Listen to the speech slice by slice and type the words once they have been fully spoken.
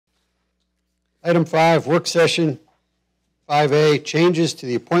Item 5, work session. 5A, changes to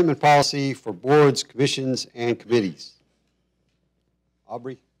the appointment policy for boards, commissions, and committees.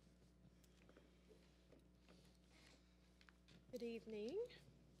 Aubrey? Good evening.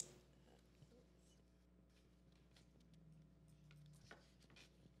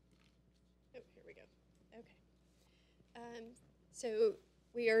 Oh, here we go. Okay. So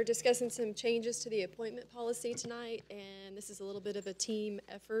we are discussing some changes to the appointment policy tonight, and this is a little bit of a team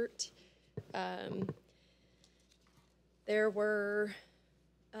effort. There were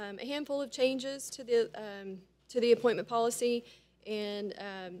a handful of changes to the appointment policy, and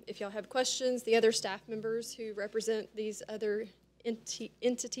if y'all have questions, the other staff members who represent these other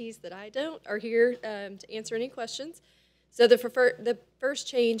entities that I don't are here to answer any questions. So the first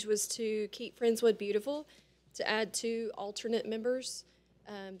change was to keep Friendswood beautiful, to add 2 alternate members.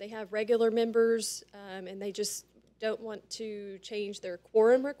 They have regular members, and they just don't want to change their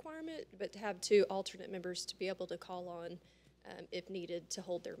quorum requirement, but to have 2 alternate members to be able to call on if needed to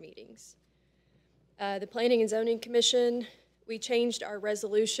hold their meetings. The Planning and Zoning Commission, we changed our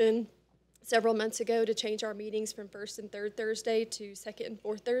resolution several months ago to change our meetings from 1st and 3rd Thursday to 2nd and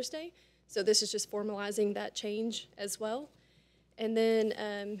 4th Thursday. So this is just formalizing that change as well. And then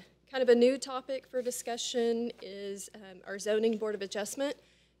kind of a new topic for discussion is our Zoning Board of Adjustment.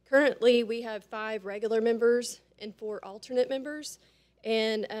 Currently, we have 5 regular members and 4 alternate members.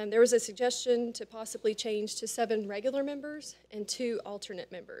 And there was a suggestion to possibly change to 7 regular members and 2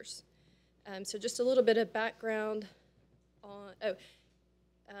 alternate members. So just a little bit of background on,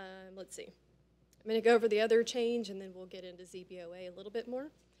 let's see. I'm going to go over the other change, and then we'll get into ZBOA a little bit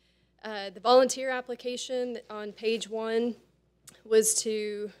more. The volunteer application on page 1 was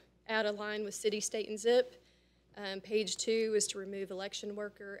to add a line with city, state, and zip. Page 2 is to remove election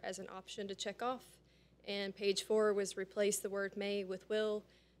worker as an option to check off. And page 4 was replace the word may with will,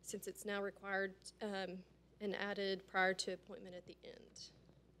 since it's now required and added prior to appointment at the end.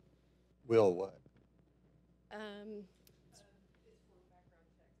 Will what?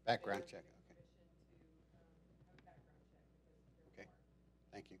 Background check. Okay. Okay.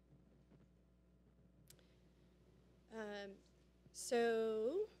 Thank you.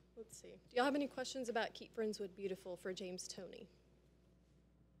 So let's see. Do y'all have any questions about Keep Friendswood Beautiful for James Toney?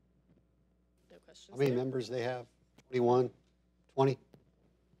 No questions. How many there? members they have? 21? 20?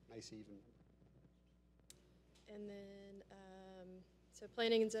 Nice even. And then, so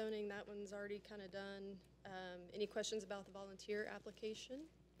planning and zoning, that one's already kind of done. Any questions about the volunteer application?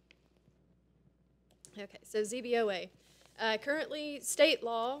 Okay, so ZBOA. Currently, state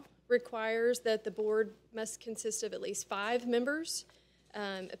law requires that the board must consist of at least 5 members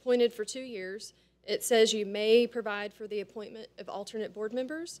appointed for 2 years. It says you may provide for the appointment of alternate board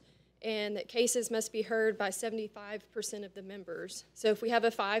members, and that cases must be heard by 75% of the members. So if we have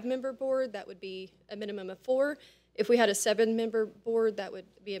a 5-member board, that would be a minimum of 4. If we had a 7-member board, that would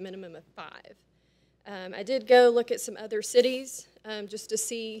be a minimum of 5. I did go look at some other cities just to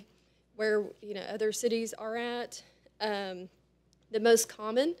see where other cities are at. The most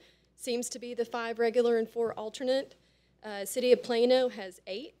common seems to be the 5 regular and 4 alternate. City of Plano has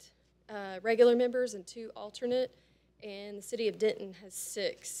 8 regular members and 2 alternate, and the city of Denton has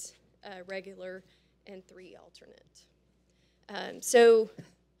 6 regular and 3 alternate. So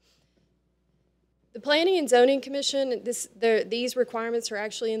the Planning and Zoning Commission, these requirements are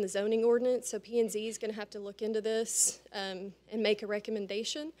actually in the zoning ordinance, so P&Z is going to have to look into this and make a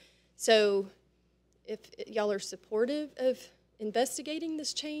recommendation. So if y'all are supportive of investigating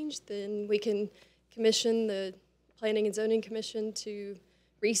this change, then we can commission the Planning and Zoning Commission to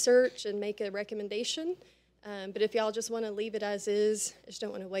research and make a recommendation. But if y'all just want to leave it as is, I just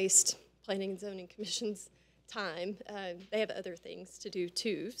don't want to waste Planning and Zoning Commission's time. They have other things to do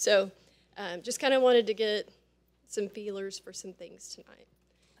too. So just kind of wanted to get some feelers for some things tonight.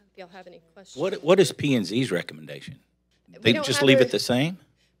 If y'all have any questions. What is P&Z's recommendation? They just leave it the same?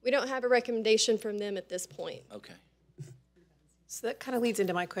 We don't have a recommendation from them at this point. Okay. So that kind of leads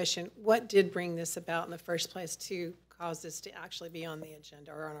into my question. What did bring this about in the first place to cause this to actually be on the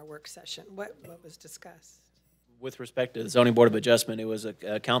agenda or on our work session? What was discussed? With respect to the Zoning Board of Adjustment, it was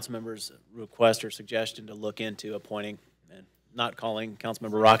a council member's request or suggestion to look into appointing, and not calling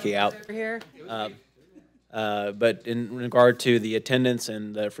Councilmember Rocky out. Over here? But in regard to the attendance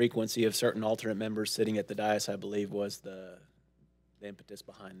and the frequency of certain alternate members sitting at the dais, I believe was the impetus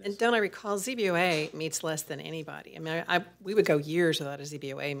behind this. And don't I recall, ZBOA meets less than anybody. I mean, we would go years without a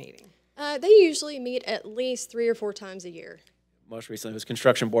ZBOA meeting. They usually meet at least 3 or 4 times a year. Most recently, it was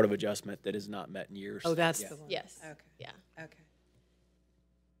Construction Board of Adjustment that has not met in years. Oh, that's the one. Yes. Okay. Yeah. Okay.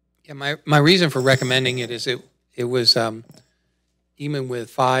 Yeah, my reason for recommending it is it was, even with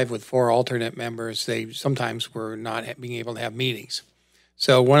 4 alternate members, they sometimes were not being able to have meetings.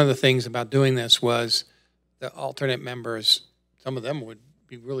 So one of the things about doing this was the alternate members, some of them would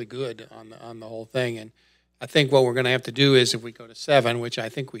be really good on the whole thing. And I think what we're going to have to do is, if we go to 7, which I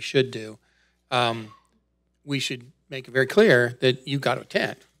think we should do, we should make it very clear that you got to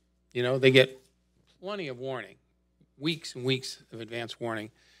attend. You know, they get plenty of warning, weeks and weeks of advance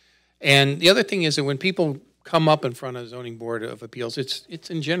warning. And the other thing is that when people come up in front of the Zoning Board of Appeals, it's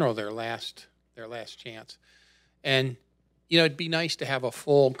in general their last chance. And you know, it'd be nice to have a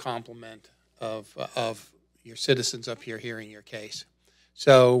full complement of your citizens up here hearing your case.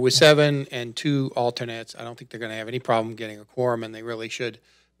 So with 7 and 2 alternates, I don't think they're going to have any problem getting a quorum, and they really should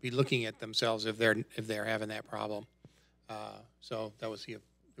be looking at themselves if they're having that problem. So that was the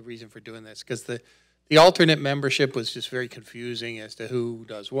reason for doing this, because the alternate membership was just very confusing as to who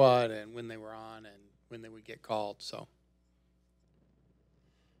does what and when they were on and when they would get called. So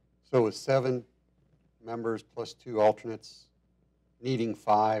with 7 members plus 2 alternates, needing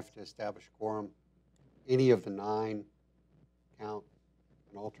 5 to establish quorum, any of the 9 count,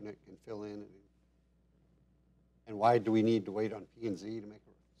 an alternate can fill in. And why do we need to wait on P&Z to make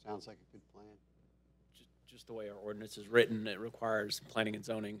it? Sounds like a good plan. Just the way our ordinance is written, it requires Planning and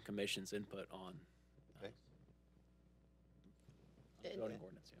Zoning Commission's input on zoning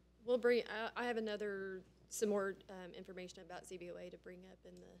ordinance. Yeah. We'll bring. I have some more information about ZBOA to bring up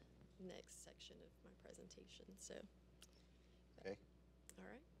in the next section of my presentation. So. Okay. All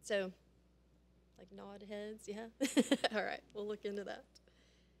right. So, like nod heads, yeah. All right. We'll look into that.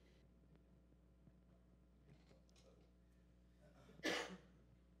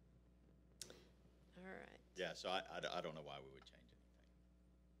 All right. Yeah. So I don't know why we would change anything.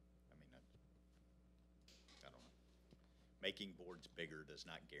 I mean, I don't know. Making boards bigger does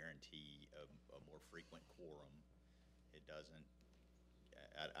not guarantee a more frequent quorum. It doesn't.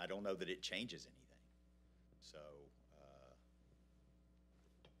 I don't know that it changes anything. So,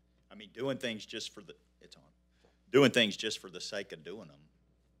 I mean, doing things just for the sake of doing them.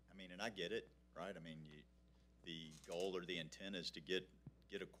 I mean, and I get it, right? I mean, the goal or the intent is to get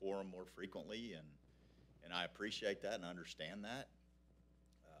a quorum more frequently, and I appreciate that and understand that.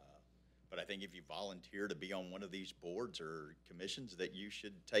 But I think if you volunteer to be on one of these boards or commissions, that you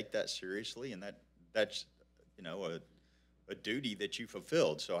should take that seriously, and that's you know, a duty that you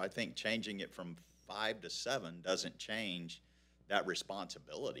fulfilled. So I think changing it from 5 to 7 doesn't change that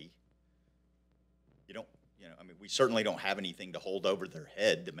responsibility. I mean, we certainly don't have anything to hold over their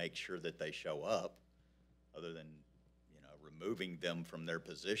head to make sure that they show up, other than, removing them from their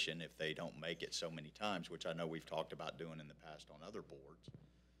position if they don't make it so many times, which I know we've talked about doing in the past on other boards.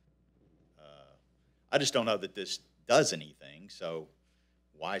 I just don't know that this does anything, so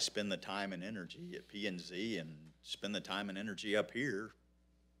why spend the time and energy at P&Z and spend the time and energy up here?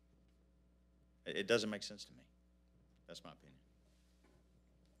 It doesn't make sense to me. That's my opinion.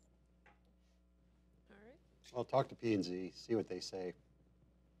 All right. Well, talk to P&Z, see what they say.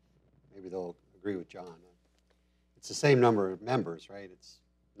 Maybe they'll agree with John. It's the same number of members, right? It's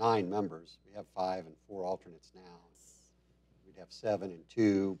 9 members. We have 5 and 4 alternates now. We'd have 7 and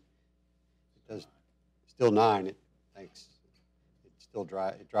 2. It does still 9. It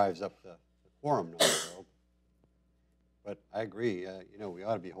drives up the quorum number, though. But I agree. We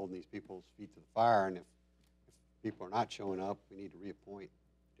ought to be holding these people's feet to the fire, and if people are not showing up, we need to reappoint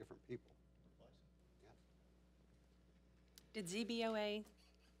different people. Yeah. Did ZBOA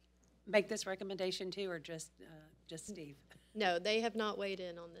make this recommendation too, or just Steve? No, they have not weighed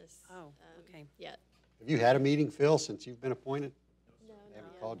in on this. Oh, okay. Yet. Have you had a meeting, Phil, since you've been appointed? No, They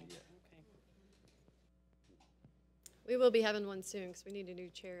haven't not called yet. you yet. We will be having one soon because we need a new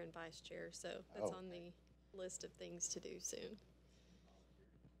chair and vice chair. So that's Oh. on the list of things to do soon.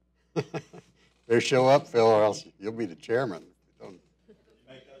 Better show up, Phil, or else you'll be the chairman. Don't.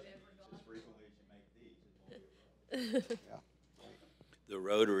 Yeah. The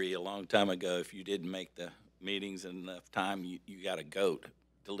Rotary, a long time ago, if you didn't make the meetings in enough time, you got a goat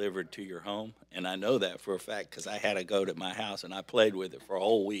delivered to your home. And I know that for a fact because I had a goat at my house, and I played with it for a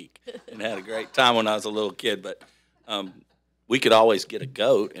whole week and had a great time when I was a little kid. But we could always get a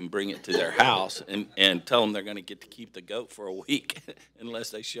goat and bring it to their house and tell them they're going to get to keep the goat for a week unless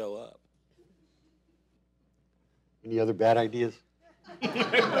they show up. Any other bad ideas?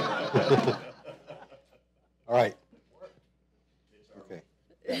 All right. Okay.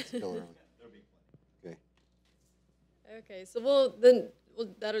 Yeah, it's still early. Okay. Okay, so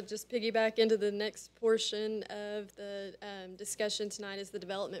that'll just piggyback into the next portion of the discussion tonight is the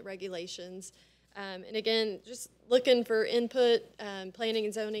development regulations. And again, just looking for input. Planning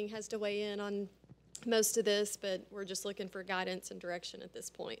and zoning has to weigh in on most of this, but we're just looking for guidance and direction at this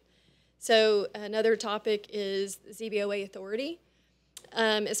point. So another topic is ZBOA authority.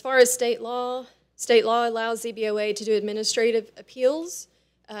 As far as state law allows ZBOA to do administrative appeals,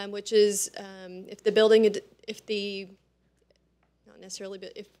 which is not necessarily,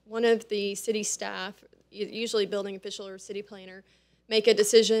 but if one of the city staff, usually building official or city planner, make a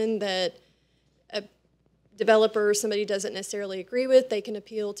decision that a developer or somebody doesn't necessarily agree with, they can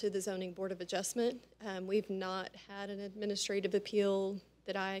appeal to the Zoning Board of Adjustment. We've not had an administrative appeal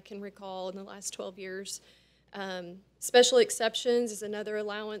that I can recall in the last 12 years. Special exceptions is another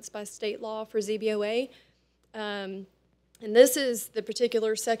allowance by state law for ZBOA. And this is the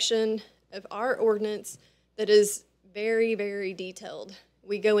particular section of our ordinance that is very, very detailed.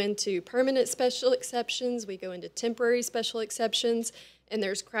 We go into permanent special exceptions, we go into temporary special exceptions, and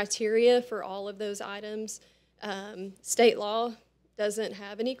there's criteria for all of those items. State law doesn't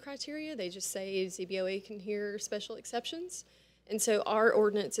have any criteria. They just say ZBOA can hear special exceptions. And so our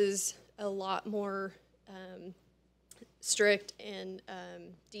ordinance is a lot more strict and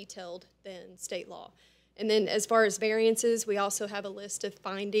detailed than state law. And then as far as variances, we also have a list of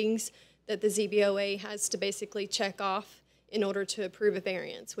findings that the ZBOA has to basically check off in order to approve a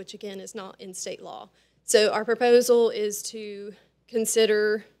variance, which again is not in state law. So our proposal is to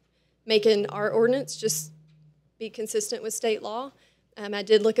consider making our ordinance just be consistent with state law. I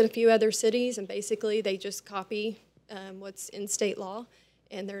did look at a few other cities, and basically they just copy what's in state law,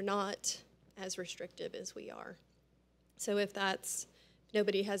 and they're not as restrictive as we are. So if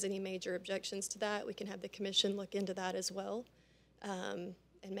nobody has any major objections to that, we can have the commission look into that as well and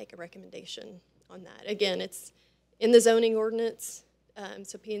make a recommendation on that. Again, it's in the zoning ordinance,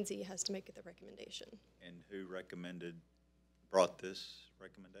 so P&Z has to make the recommendation. And who brought this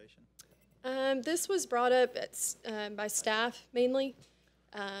recommendation? This was brought up by staff mainly.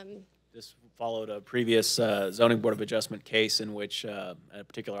 This followed a previous zoning board of adjustment case in which a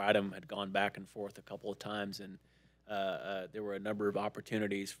particular item had gone back and forth a couple of times, and there were a number of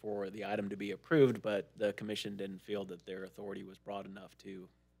opportunities for the item to be approved, but the commission didn't feel that their authority was broad enough to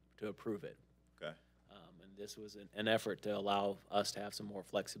approve it. Okay. And this was an effort to allow us to have some more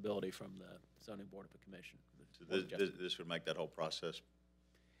flexibility from the zoning board of a commission. So this would make that whole process.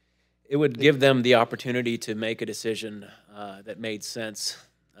 It would give them the opportunity to make a decision that made sense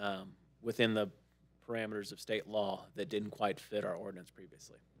within the parameters of state law that didn't quite fit our ordinance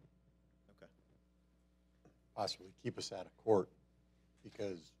previously. Okay. Possibly keep us out of court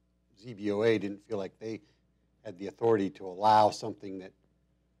because ZBOA didn't feel like they had the authority to allow something that,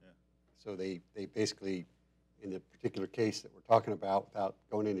 so they basically, in the particular case that we're talking about, without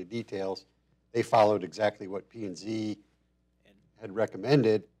going into details, they followed exactly what P&Z had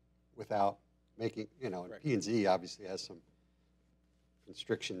recommended without making, and P&Z obviously has some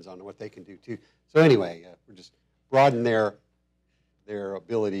constrictions on what they can do too. So anyway, we're just broaden their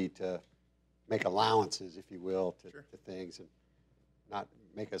ability to make allowances, if you will, to things, and not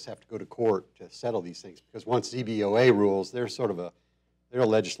make us have to go to court to settle these things. Because once ZBOA rules, they're they're a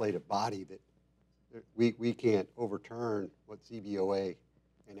legislative body that we can't overturn what ZBOA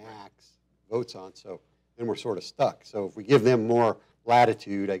enacts, votes on. So then we're sort of stuck. So if we give them more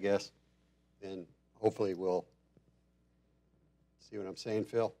latitude, I guess, then hopefully we'll see what I'm saying,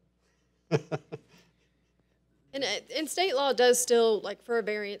 Phil. And state law does still, like for a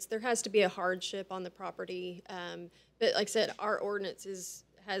variance, there has to be a hardship on the property. But like I said, our ordinance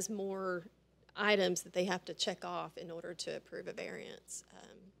has more items that they have to check off in order to approve a variance.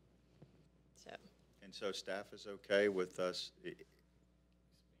 And so staff is okay with us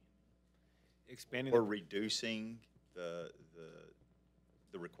Expanding or reducing the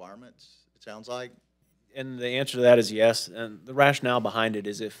requirements, it sounds like? And the answer to that is yes. And the rationale behind it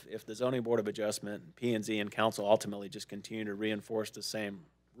is if the zoning board of adjustment, P&Z, and council ultimately just continue to reinforce the same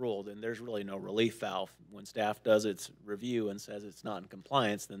rule, then there's really no relief valve. When staff does its review and says it's not in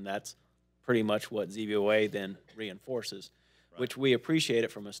compliance, then that's pretty much what ZBOA then reinforces, which we appreciate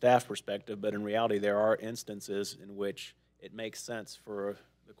it from a staff perspective, but in reality there are instances in which it makes sense for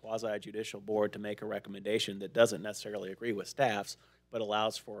the quasi-judicial board to make a recommendation that doesn't necessarily agree with staff's, but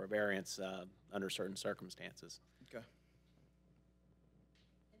allows for a variance under certain circumstances. Okay. If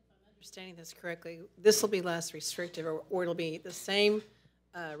I'm understanding this correctly, this will be less restrictive, or it'll be the same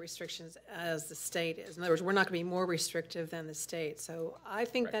restrictions as the state is. In other words, we're not going to be more restrictive than the state. So I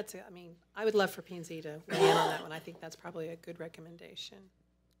think I would love for P&Z to weigh in on that one. I think that's probably a good recommendation.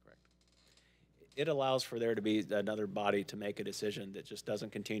 Correct. It allows for there to be another body to make a decision that just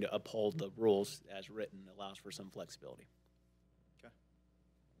doesn't continue to uphold the rules as written. It allows for some flexibility. Okay.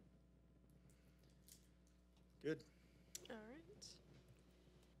 Good.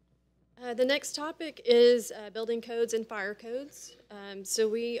 All The next topic is building codes and fire codes. So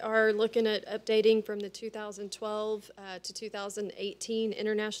we are looking at updating from the 2012 to 2018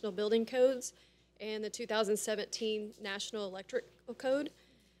 International Building Codes and the 2017 National Electrical Code.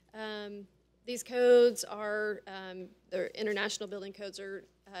 These codes are, the International Building Codes are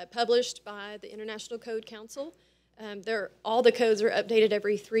published by the International Code Council. All the codes are updated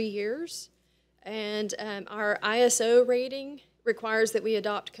every 3 years. And our ISO rating requires that we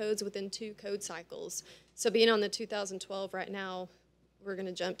adopt codes within 2 code cycles. So being on the 2012 right now, we're going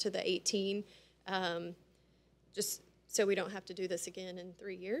to jump to the 18, just so we don't have to do this again in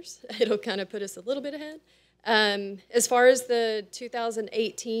 3 years. It'll kind of put us a little bit ahead. As far as the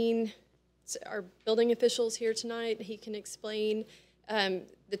 2018, our building officials here tonight, he can explain.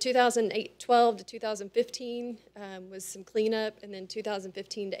 The 2012 to 2015 was some cleanup, and then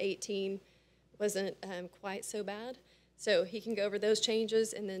 2015 to 18 wasn't quite so bad. So he can go over those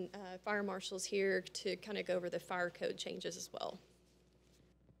changes, and then Fire Marshal's here to kind of go over the fire code changes as well.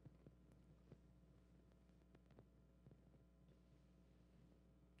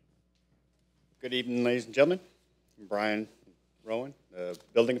 Good evening, ladies and gentlemen. I'm Brian Rowan, the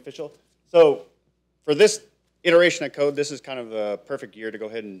building official. So for this iteration of code, this is kind of the perfect year to go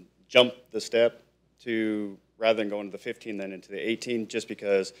ahead and jump the step to, rather than going to the 15, then into the 18, just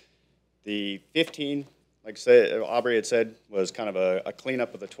because the 15, like I said, Aubrey had said, was kind of a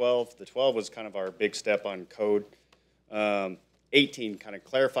cleanup of the 12. The 12 was kind of our big step on code. 18 kind of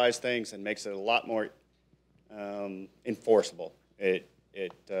clarifies things and makes it a lot more enforceable. It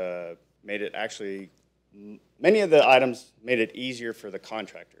made it actually, many of the items made it easier for the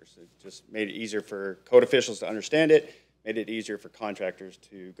contractors. It just made it easier for code officials to understand it, made it easier for contractors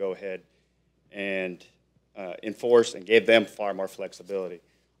to go ahead and enforce, and gave them far more flexibility.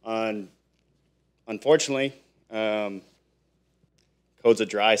 Unfortunately, code's a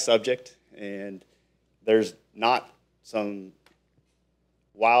dry subject, and there's not some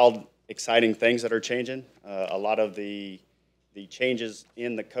wild, exciting things that are changing. A lot of the changes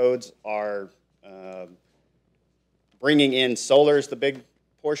in the codes are bringing in solar is the big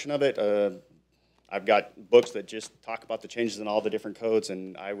portion of it. I've got books that just talk about the changes in all the different codes,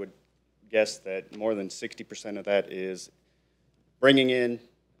 and I would guess that more than 60% of that is bringing in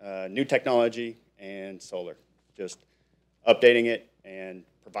new technology and solar, just updating it and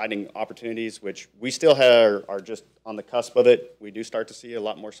providing opportunities, which we still are just on the cusp of it. We do start to see a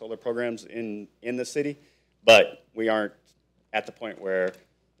lot more solar programs in the city, but we aren't at the point where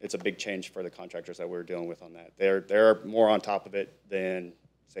it's a big change for the contractors that we're dealing with on that. They're more on top of it than,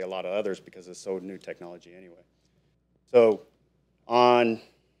 say, a lot of others because it's so new technology anyway. So on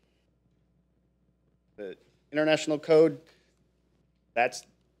the international code, that's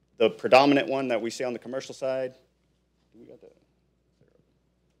the predominant one that we see on the commercial side. We got that.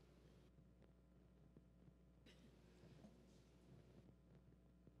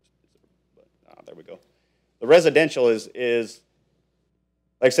 There we go. The residential is,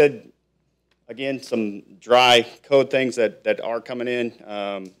 like I said, again, some dry code things that are coming in.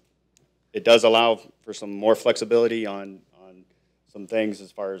 It does allow for some more flexibility on some things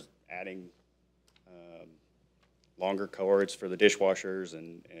as far as adding longer cords for the dishwashers,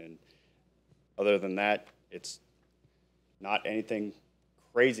 and other than that, it's not anything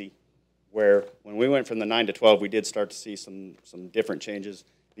crazy. Where when we went from the 9 to 12, we did start to see some different changes.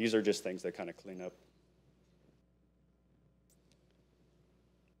 These are just things that kind of clean up.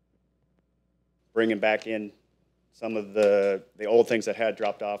 Bringing back in some of the old things that had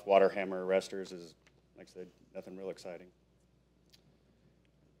dropped off, water hammer arresters is, like I said, nothing real exciting.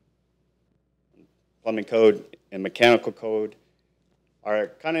 Plumbing code and mechanical code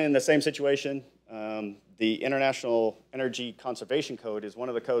are kind of in the same situation. The International Energy Conservation Code is one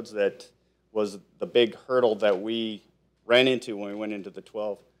of the codes that was the big hurdle that we ran into when we went into the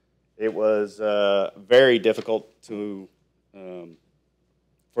 12. It was very difficult to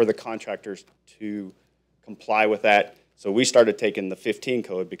for the contractors to comply with that. So we started taking the 15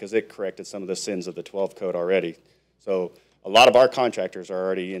 code because it corrected some of the sins of the 12 code already. So a lot of our contractors are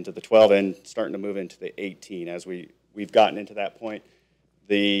already into the 12 and starting to move into the 18 as we've gotten into that point.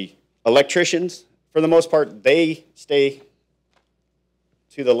 The electricians, for the most part, they stay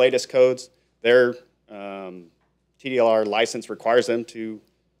to the latest codes. Their TDLR license requires them to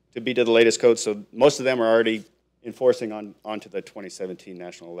be to the latest codes, so most of them are already enforcing onto the 2017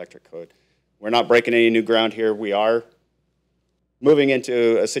 National Electric Code. We're not breaking any new ground here. We are moving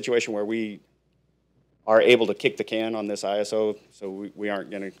into a situation where we are able to kick the can on this ISO, so we aren't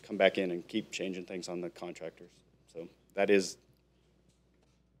going to come back in and keep changing things on the contractors. So that is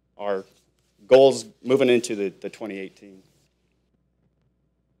our goals moving into the 2018.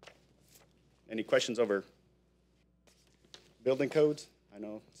 any questions over building codes? I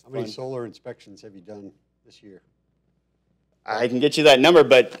know. It's How many fun. solar inspections have you done this year? I can get you that number,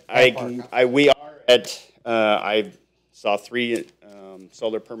 but Ballpark. we are at, I saw 3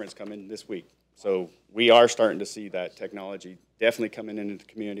 solar permits come in this week. So we are starting to see that technology definitely coming into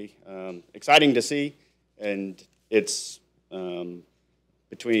the community. Exciting to see, and it's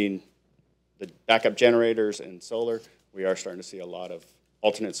between the backup generators and solar, we are starting to see a lot of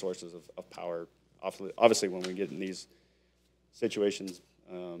alternate sources of power. Obviously, when we get in these situations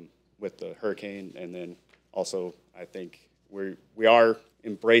with the hurricane, and then also I think we are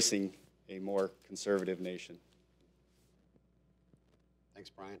embracing a more conservative nation. Thanks,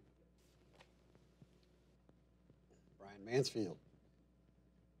 Brian. Brian Mansfield.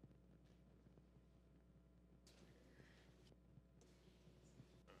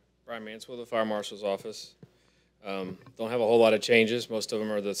 Brian Mansfield, the Fire Marshal's Office. Don't have a whole lot of changes. Most of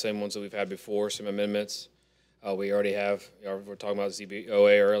them are the same ones that we've had before, some amendments. We already have, we're talking about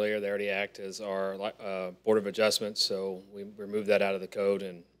ZBOA earlier, they already act as our Board of Adjustments, so we removed that out of the code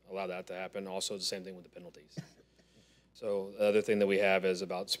and allow that to happen. Also, the same thing with the penalties. So the other thing that we have is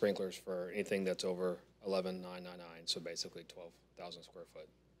about sprinklers for anything that's over 11,999, so basically 12,000 square foot,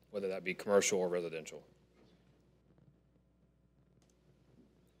 whether that be commercial or residential.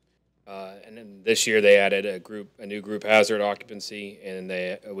 And then this year they added a new group hazard occupancy, and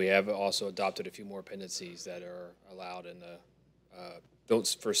we have also adopted a few more pendencies that are allowed in the, don't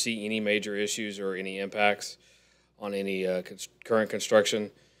foresee any major issues or any impacts on any current construction.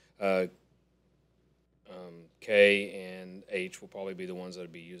 K and H will probably be the ones that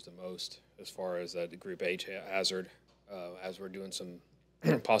would be used the most as far as the group H hazard, as we're doing some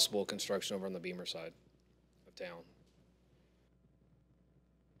possible construction over on the Beamer side of town.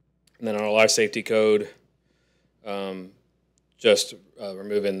 And then on our life safety code, just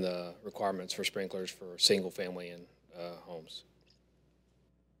removing the requirements for sprinklers for single family and homes.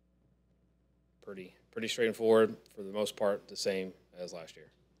 Pretty straightforward, for the most part, the same as last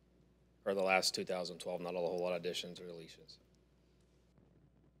year, or the last 2012, not a whole lot of additions or deletions.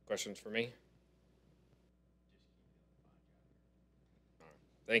 Questions for me?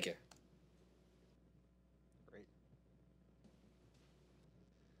 Thank you.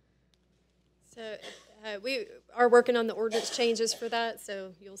 So we are working on the ordinance changes for that,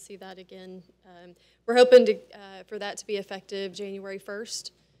 so you'll see that again. We're hoping to, for that to be effective January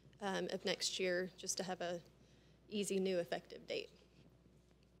 1st of next year, just to have a easy new effective date.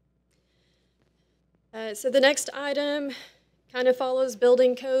 So the next item kind of follows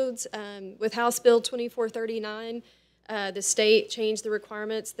building codes. With House Bill 2439, the state changed the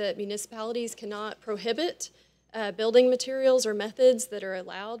requirements that municipalities cannot prohibit building materials or methods that are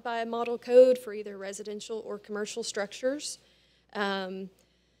allowed by a model code for either residential or commercial structures.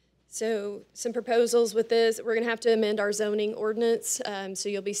 So some proposals with this, we're going to have to amend our zoning ordinance, so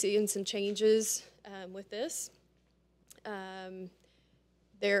you'll be seeing some changes with this.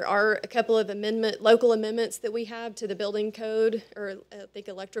 There are a couple of local amendments that we have to the building code, or I think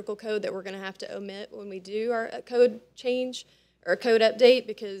electrical code, that we're going to have to omit when we do our code change or code update,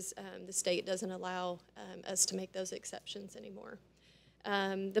 because the state doesn't allow us to make those exceptions anymore.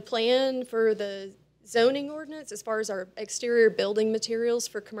 The plan for the zoning ordinance, as far as our exterior building materials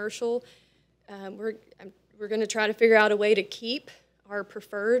for commercial, we're going to try to figure out a way to keep our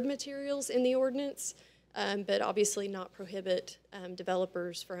preferred materials in the ordinance, but obviously not prohibit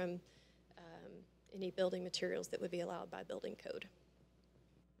developers from any building materials that would be allowed by building code.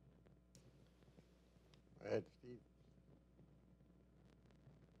 Go ahead, Steve.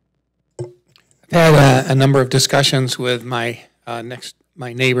 I've had a number of discussions with my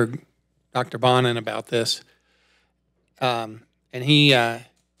neighbor, Dr. Bonin, about this, and he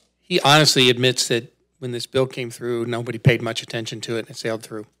honestly admits that when this bill came through, nobody paid much attention to it, and it sailed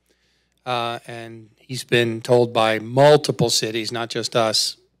through. And he's been told by multiple cities, not just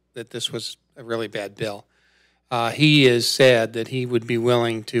us, that this was a really bad bill. He has said that he would be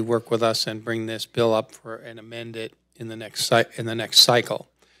willing to work with us and bring this bill up and amend it in the next cycle.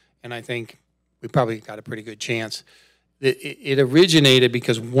 And I think we probably got a pretty good chance. It originated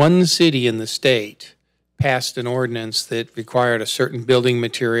because one city in the state passed an ordinance that required a certain building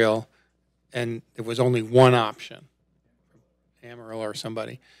material, and there was only one option, Amarillo or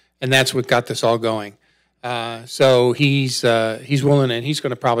somebody, and that's what got this all going. So he's willing, and he's going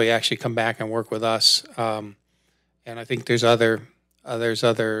to probably actually come back and work with us. And I think there's other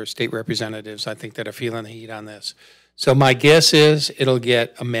state representatives, I think, that are feeling the heat on this. So my guess is it'll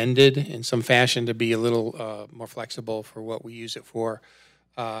get amended in some fashion to be a little more flexible for what we use it for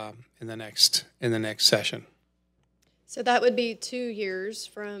in the next session. So that would be 2 years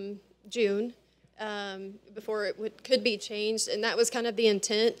from June. before it could be changed. And that was kind of the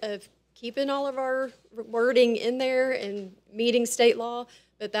intent of keeping all of our wording in there and meeting state law.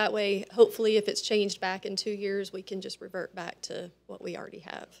 But that way, hopefully, if it's changed back in 2 years, we can just revert back to what we already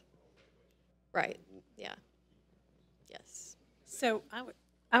have. Right, yeah. Yes. So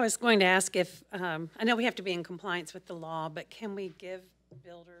I was going to ask if, I know we have to be in compliance with the law, but can we give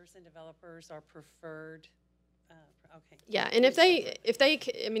builders and developers our preferred, okay. Yeah, and if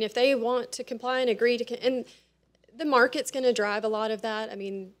they want to comply and agree to, and the market's going to drive a lot of that. I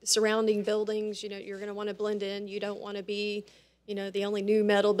mean, surrounding buildings, you're going to want to blend in. You don't want to be, the only new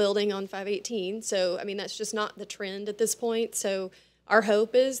metal building on 518. So, I mean, that's just not the trend at this point. So our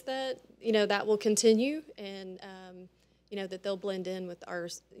hope is that, that will continue and, that they'll blend in with our,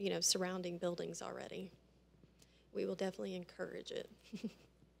 surrounding buildings already. We will definitely encourage it.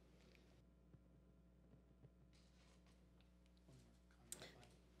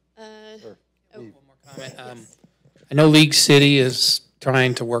 Sure. One more comment. I know League City is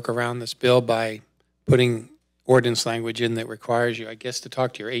trying to work around this bill by putting ordinance language in that requires you, I guess, to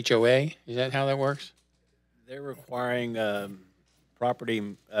talk to your HOA. Is that how that works? They're requiring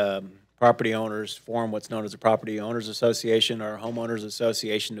property owners form what's known as a property owners association or a homeowners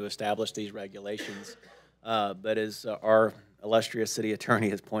association to establish these regulations. But as our illustrious city attorney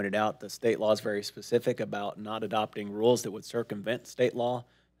has pointed out, the state law is very specific about not adopting rules that would circumvent state law.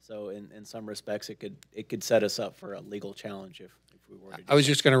 So in some respects, it could set us up for a legal challenge if we were to do I was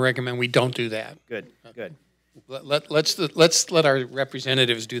just going to recommend we don't do that. Good, good. Let's let our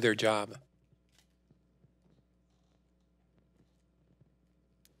representatives do their job.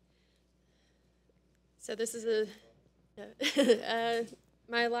 So this is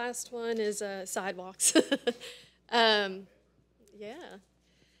my last one is sidewalks. So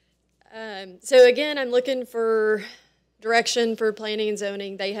again, I'm looking for direction for planning and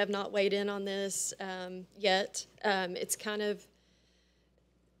zoning. They have not weighed in on this yet. It's kind of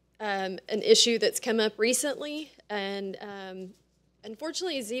an issue that's come up recently, and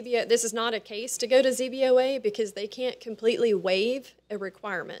unfortunately, ZBO, this is not a case to go to ZBOA because they can't completely waive a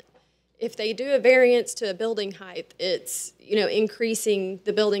requirement. If they do a variance to a building height, it's, increasing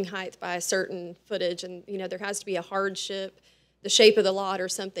the building height by a certain footage, and, there has to be a hardship, the shape of the lot or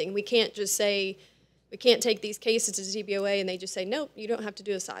something. We can't just say, we can't take these cases to ZBOA and they just say, nope, you don't have to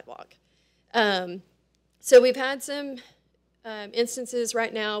do a sidewalk. So we've had some instances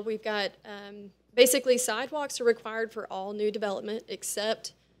right now. We've got basically sidewalks are required for all new development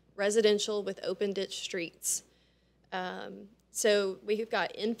except residential with open ditch streets. So we've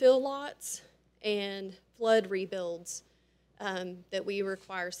got infill lots and flood rebuilds that we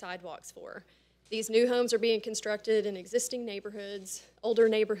require sidewalks for. These new homes are being constructed in existing neighborhoods, older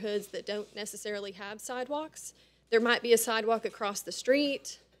neighborhoods that don't necessarily have sidewalks. There might be a sidewalk across the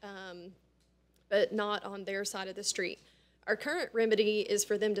street, but not on their side of the street. Our current remedy is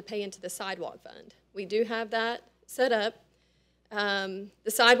for them to pay into the sidewalk fund. We do have that set up. The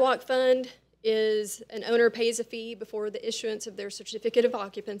sidewalk fund is an owner pays a fee before the issuance of their certificate of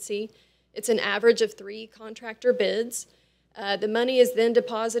occupancy. It's an average of 3 contractor bids. The money is then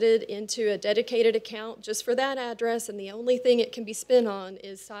deposited into a dedicated account just for that address, and the only thing it can be spent on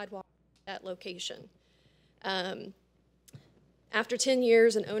is sidewalk at that location. After 10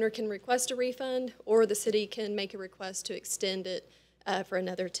 years, an owner can request a refund, or the city can make a request to extend it for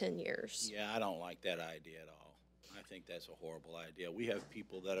another 10 years. Yeah, I don't like that idea at all. I think that's a horrible idea. We have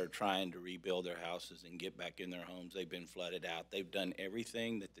people that are trying to rebuild their houses and get back in their homes. They've been flooded out. They've done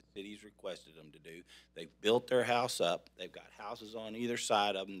everything that the city's requested them to do. They've built their house up. They've got houses on either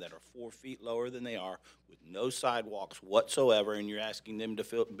side of them that are 4 feet lower than they are with no sidewalks whatsoever, and you're asking them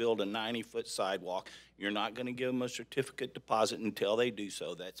to build a 90-foot sidewalk. You're not going to give them a certificate deposit until they do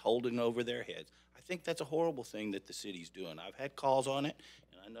so. That's holding over their heads. I think that's a horrible thing that the city's doing. I've had calls on it,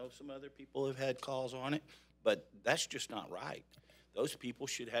 and I know some other people have had calls on it. But that's just not right. Those people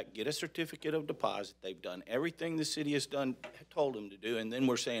should get a certificate of deposit. They've done everything the city has told them to do, and then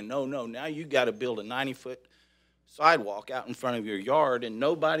we're saying, no, now you got to build a 90-foot sidewalk out in front of your yard, and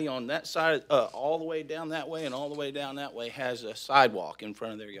nobody on that side, all the way down that way and all the way down that way has a sidewalk in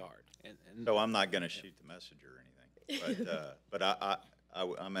front of their yard. So I'm not going to shoot the messenger or anything, but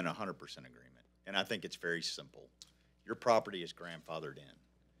I'm in 100% agreement, and I think it's very simple. Your property is grandfathered in.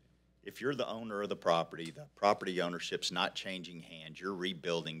 If you're the owner of the property ownership's not changing hands, you're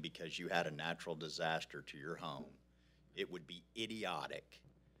rebuilding because you had a natural disaster to your home, it would be idiotic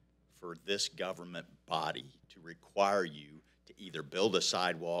for this government body to require you to either build a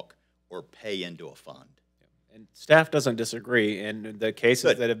sidewalk or pay into a fund. And staff doesn't disagree, and the cases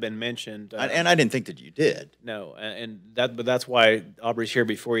Good. that have been mentioned. And I didn't think that you did. No, but that's why Aubrey's here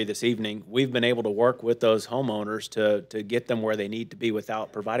before you this evening. We've been able to work with those homeowners to get them where they need to be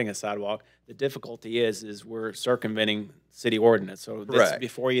without providing a sidewalk. The difficulty is we're circumventing city ordinance. So that's Correct.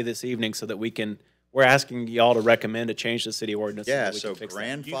 before you this evening so that we're asking y'all to recommend a change to city ordinance. Yeah, that we so can fix that. You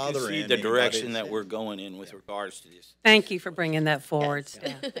grandfather can see in the anybody direction that's that in. we're going in with regards to this. Thank you for bringing that forward,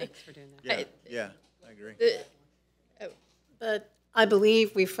 staff. Thanks for doing that. Yeah, I agree. But I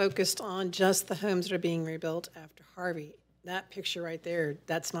believe we focused on just the homes that are being rebuilt after Harvey. That picture right there,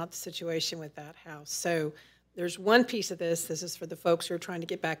 that's not the situation with that house. So there's one piece of this. This is for the folks who are trying to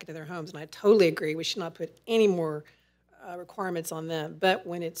get back into their homes, and I totally agree. We should not put any more requirements on them. But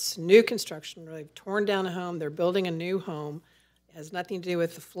when it's new construction, where they've torn down a home, they're building a new home, it has nothing to do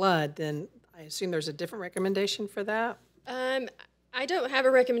with the flood, then I assume there's a different recommendation for that? I don't have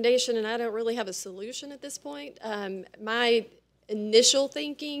a recommendation, and I don't really have a solution at this point. My initial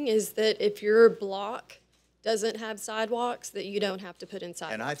thinking is that if your block doesn't have sidewalks, that you don't have to put in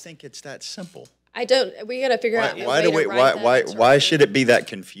sidewalks. And I think it's that simple. We got to figure out a way to write that into Why our should it be that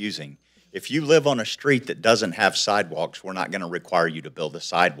confusing? If you live on a street that doesn't have sidewalks, we're not going to require you to build a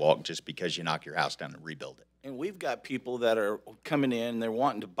sidewalk just because you knock your house down and rebuild it. And we've got people that are coming in, they're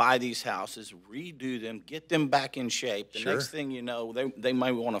wanting to buy these houses, redo them, get them back in shape. The Sure. next thing you know, they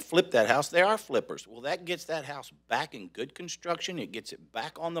might want to flip that house. They are flippers. Well, that gets that house back in good construction. It gets it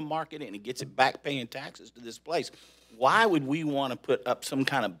back on the market, and it gets it back paying taxes to this place. Why would we want to put up some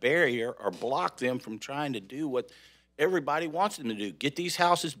kind of barrier or block them from trying to do what everybody wants them to do? Get these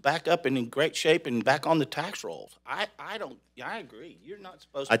houses back up and in great shape and back on the tax rolls. I agree. You're not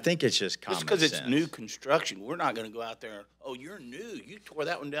supposed to. I think it's just common Just because it's sense. new construction, we're not going to go out there and, oh, you're new. You tore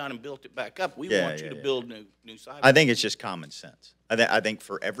that one down and built it back up. We want you to build new sidewalks. I think it's just common sense. I think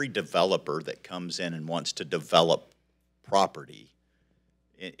for every developer that comes in and wants to develop property,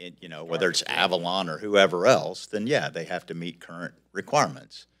 whether it's Avalon or whoever else, then yeah, they have to meet current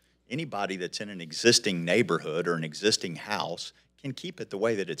requirements. Anybody that's in an existing neighborhood or an existing house can keep it the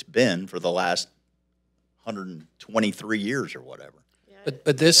way that it's been for the last 123 years or whatever.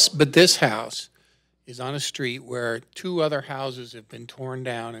 But this house is on a street where two other houses have been torn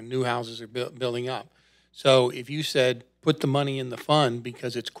down and new houses are building up. So if you said, put the money in the fund,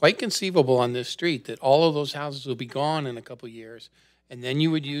 because it's quite conceivable on this street that all of those houses will be gone in a couple of years, and then you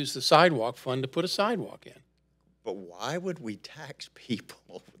would use the sidewalk fund to put a sidewalk in. But why would we tax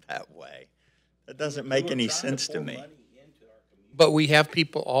people that way? That doesn't make any sense to me. But we have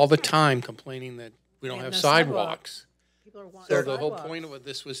people all the time complaining that we don't have have no sidewalks. People are wanting So the whole sidewalks. point of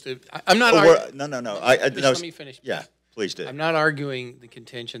this was to, I'm not Well, arguing. no. Just let me finish. Yeah, please do. I'm not arguing the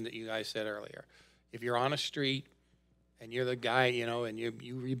contention that you guys said earlier. If you're on a street and you're the guy, and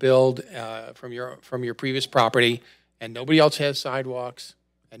you rebuild from your previous property and nobody else has sidewalks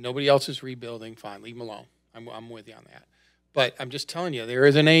and nobody else is rebuilding, fine, leave them alone. I'm with you on that. But I'm just telling you, there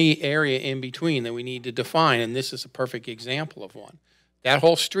is an area in between that we need to define, and this is a perfect example of one. That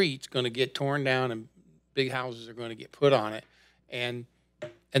whole street's going to get torn down and big houses are going to get put on it, and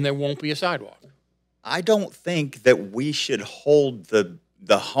there won't be a sidewalk. I don't think that we should hold the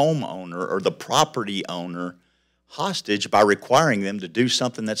homeowner or the property owner hostage by requiring them to do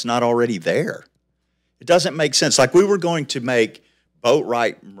something that's not already there. It doesn't make sense. Like we were going to make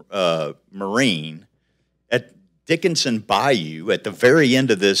Boatwright Marine at Dickinson Bayou at the very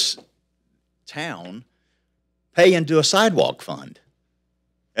end of this town pay into a sidewalk fund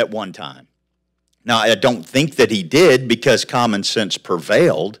at one time. Now, I don't think that he did because common sense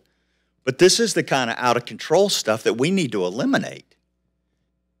prevailed, but this is the kind of out-of-control stuff that we need to eliminate.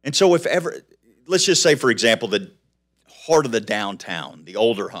 And so if ever, let's just say, for example, the heart of the downtown, the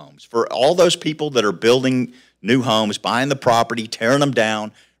older homes, for all those people that are building new homes, buying the property, tearing them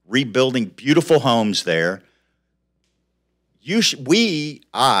down, rebuilding beautiful homes there,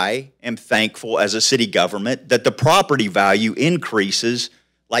 I am thankful as a city government that the property value increases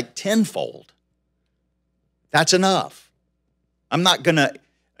like tenfold. That's enough. I'm not going to,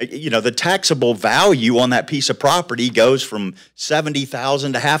 the taxable value on that piece of property goes from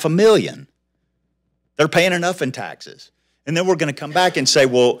 $70,000 to $500,000. They're paying enough in taxes. And then we're going to come back and say,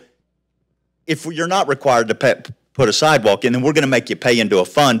 well, if you're not required to put a sidewalk in, then we're going to make you pay into a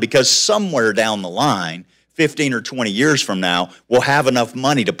fund because somewhere down the line, 15 or 20 years from now, we'll have enough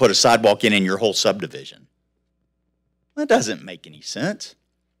money to put a sidewalk in your whole subdivision. That doesn't make any sense.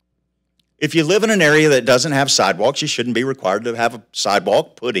 If you live in an area that doesn't have sidewalks, you shouldn't be required to have a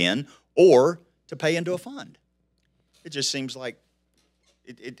sidewalk put in or to pay into a fund. It just seems like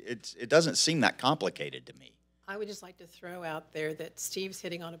it doesn't seem that complicated to me. I would just like to throw out there that Steve's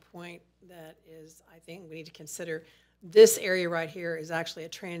hitting on a point that is, I think we need to consider. This area right here is actually a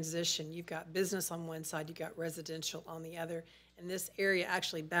transition. You've got business on one side, you've got residential on the other. And this area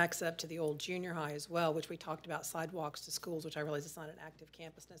actually backs up to the old junior high as well, which we talked about sidewalks to schools, which I realize it's not an active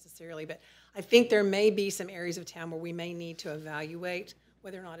campus necessarily. But I think there may be some areas of town where we may need to evaluate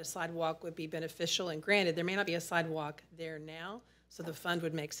whether or not a sidewalk would be beneficial. And granted, there may not be a sidewalk there now, so the fund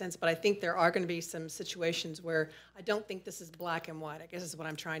would make sense. But I think there are going to be some situations where I don't think this is black and white, I guess is what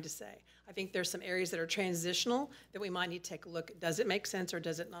I'm trying to say. I think there's some areas that are transitional that we might need to take a look at. Does it make sense or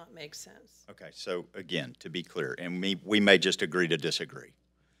does it not make sense? Okay, so again, to be clear, and we may just agree to disagree.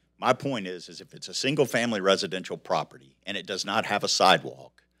 My point is if it's a single-family residential property and it does not have a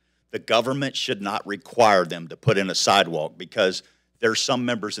sidewalk, the government should not require them to put in a sidewalk because there's some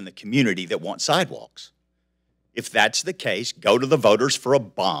members in the community that want sidewalks. If that's the case, go to the voters for a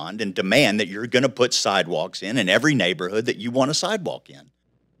bond and demand that you're going to put sidewalks in every neighborhood that you want a sidewalk in,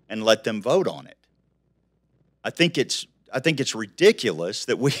 and let them vote on it. I think it's ridiculous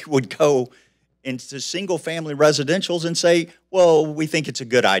that we would go into single-family residentials and say, well, we think it's a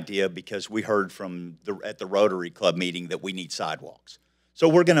good idea because we heard at the Rotary Club meeting that we need sidewalks. So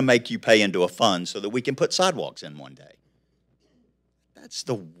we're going to make you pay into a fund so that we can put sidewalks in one day. That's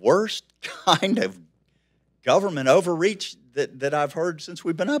the worst kind of government overreach that I've heard since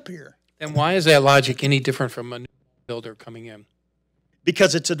we've been up here. Then why is that logic any different from a new builder coming in?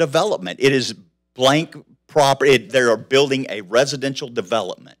 Because it's a development. It is blank property. They are building a residential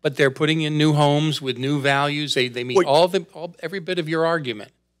development. But they're putting in new homes with new values. They meet every bit of your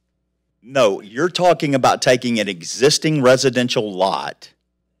argument. No, you're talking about taking an existing residential lot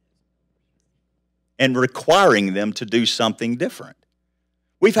and requiring them to do something different.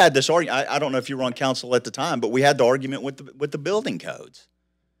 We've had this argument. I don't know if you were on council at the time, but we had the argument with the building codes,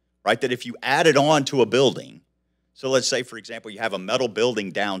 right? That if you added on to a building, so let's say, for example, you have a metal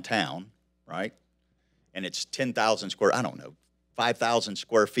building downtown, right? And it's 10,000 square, I don't know, 5,000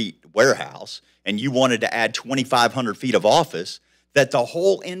 square feet warehouse, and you wanted to add 2,500 feet of office, that the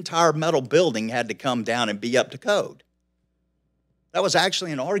whole entire metal building had to come down and be up to code. That was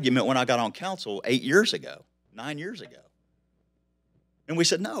actually an argument when I got on council 9 years ago. And we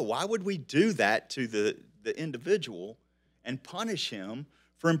said, no, why would we do that to the individual and punish him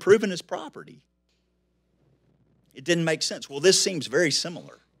for improving his property? It didn't make sense. Well, this seems very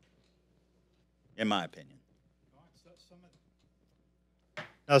similar, in my opinion.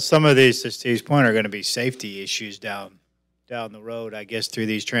 Now, some of these, to Steve's point, are going to be safety issues down the road, I guess, through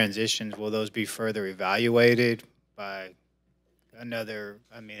these transitions. Will those be further evaluated by another,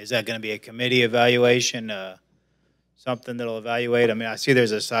 is that going to be a committee evaluation, something that'll evaluate? I see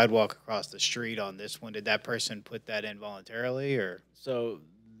there's a sidewalk across the street on this one. Did that person put that in voluntarily, or? So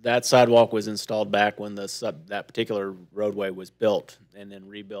that sidewalk was installed back when that particular roadway was built and then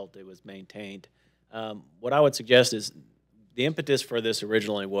rebuilt. It was maintained. What I would suggest is the impetus for this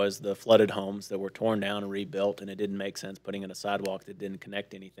originally was the flooded homes that were torn down and rebuilt, and it didn't make sense putting in a sidewalk that didn't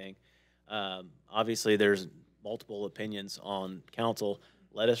connect anything. Obviously, there's multiple opinions on council.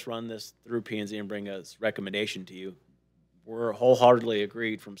 Let us run this through P&Z and bring a recommendation to you. We're wholeheartedly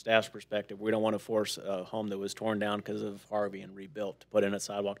agreed from staff's perspective. We don't want to force a home that was torn down because of Harvey and rebuilt to put in a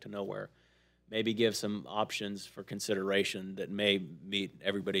sidewalk to nowhere. Maybe give some options for consideration that may meet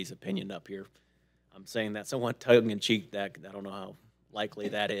everybody's opinion up here. I'm saying that somewhat tongue-in-cheek. That I don't know how likely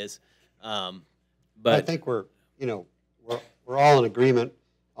that is, but I think we're all in agreement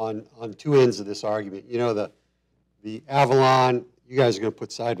on two ends of this argument. The Avalon, you guys are going to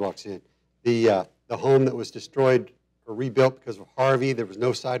put sidewalks in. The home that was destroyed or rebuilt because of Harvey, there was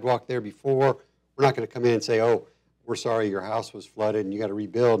no sidewalk there before. We're not going to come in and say, oh, we're sorry your house was flooded and you got to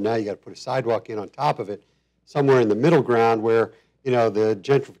rebuild. Now you got to put a sidewalk in on top of it. Somewhere in the middle ground where the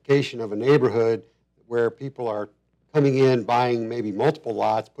gentrification of a neighborhood, where people are coming in, buying maybe multiple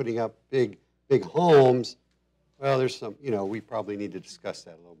lots, putting up big homes. Well, there's some, we probably need to discuss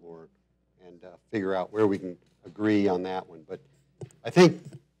that a little more and figure out where we can agree on that one. But I think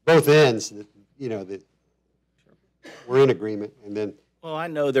both ends, that we're in agreement. And then, well, I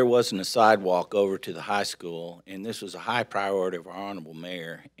know there wasn't a sidewalk over to the high school, and this was a high priority of our honorable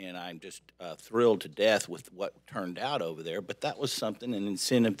mayor, and I'm just thrilled to death with what turned out over there. But that was something, an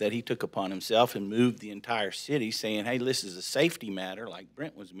incentive that he took upon himself and moved the entire city, saying, hey, this is a safety matter, like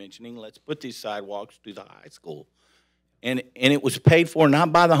Brent was mentioning. Let's put these sidewalks to the high school. And it was paid for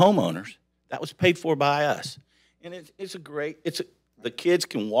not by the homeowners. That was paid for by us. And the kids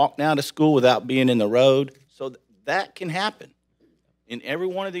can walk down to school without being in the road, so that can happen. In every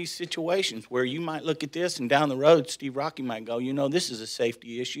one of these situations where you might look at this and down the road, Steve Rocky might go, this is a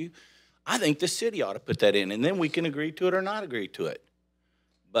safety issue. I think the city ought to put that in, and then we can agree to it or not agree to it.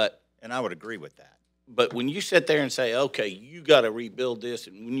 But And I would agree with that. But when you sit there and say, okay, you got to rebuild this,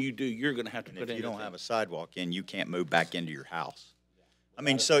 and when you do, you're going to have to And put if in. you don't have a sidewalk in, you can't move back into your house. I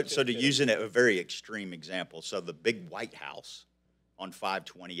mean, so to use a very extreme example, so the big White House on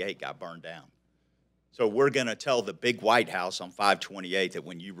 528 got burned down. So we're going to tell the big White House on 528 that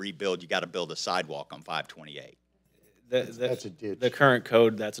when you rebuild, you got to build a sidewalk on 528. That's a ditch. The current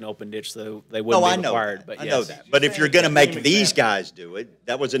code, that's an open ditch, so they wouldn't No, I be know required, that. but I yes. know that. But if you're going to make these guys do it,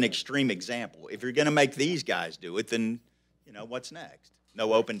 that was an extreme example. If you're going to make these guys do it, then, you know, what's next?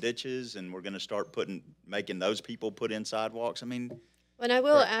 No open ditches, and we're going to start making those people put in sidewalks? I mean, And I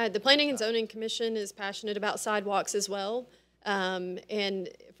will add, the Planning and Zoning Commission is passionate about sidewalks as well. And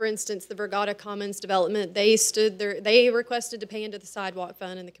for instance, the Vergata Commons development, they requested to pay into the sidewalk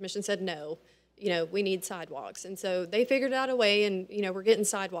fund, and the commission said no. You know, we need sidewalks. And so they figured out a way, and, you know, we're getting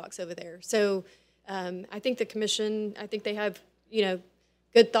sidewalks over there. So I think the commission, I think they have, you know,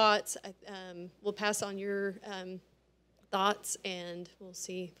 good thoughts. We'll pass on your thoughts, and we'll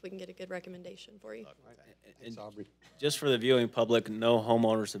see if we can get a good recommendation for you. Thanks, Aubrey. Just for the viewing public, no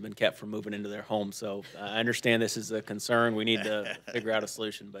homeowners have been kept from moving into their home. So I understand this is a concern. We need to figure out a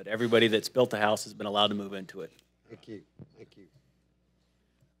solution, but everybody that's built a house has been allowed to move into it. Thank you. Thank you.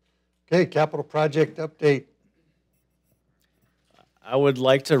 Okay, capital project update. I would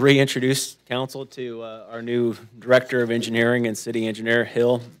like to reintroduce council to our new Director of Engineering and City Engineer,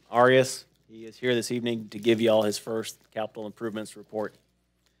 Hill Arias. He is here this evening to give you all his first capital improvements report.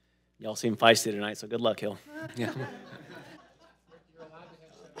 Y'all seem feisty tonight, so good luck, Hill. Yeah.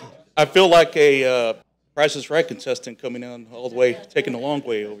 I feel like a Price is Right contestant coming down all the way, taking the long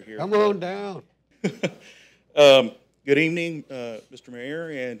way over here. Come on down. Good evening, Mr. Mayor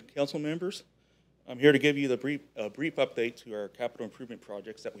and council members. I'm here to give you the brief update to our capital improvement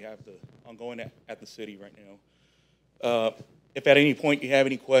projects that we have ongoing at the city right now. If at any point you have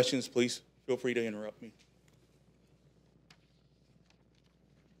any questions, please feel free to interrupt me.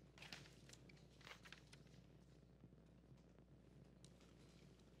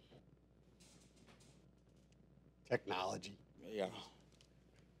 Technology. Yeah.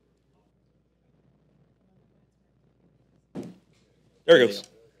 There it goes.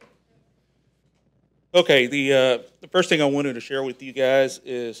 Okay, the first thing I wanted to share with you guys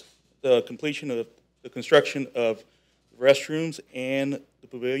is the completion of the construction of restrooms and the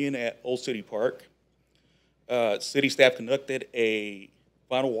pavilion at Old City Park. City staff conducted a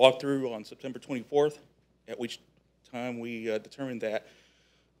final walkthrough on September 24th, at which time we determined that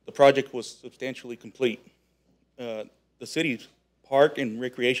the project was substantially complete. The city's Park and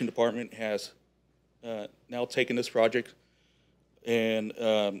Recreation Department has now taken this project and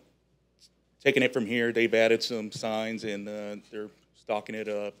taking it from here. They've added some signs, and they're stocking it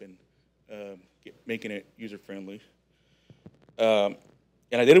up and making it user-friendly. And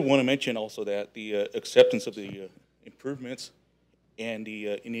I did want to mention also that the acceptance of the improvements and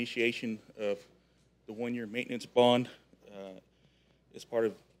the initiation of the one-year maintenance bond is part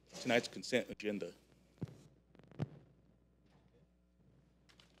of tonight's consent agenda.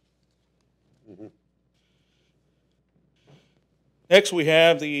 Mm-hmm. Next, we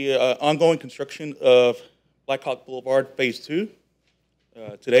have the ongoing construction of Blackhawk Boulevard Phase 2.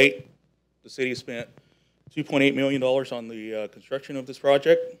 To date, the city has spent $2.8 million on the construction of this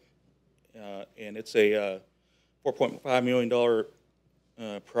project, and it's a $4.5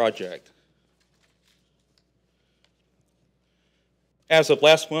 million project. As of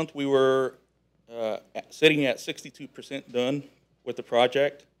last month, we were sitting at 62% done with the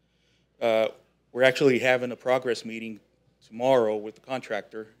project. We're actually having a progress meeting tomorrow with the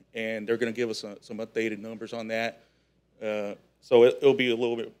contractor, and they're going to give us some updated numbers on that. So it'll be a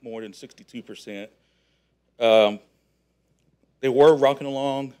little bit more than 62%. They were rocking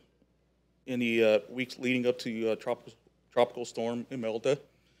along in the weeks leading up to tropical storm Imelda,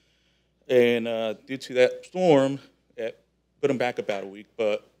 and due to that storm, it put them back about a week.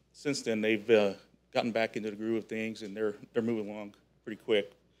 But since then, they've gotten back into the groove of things, and they're moving along pretty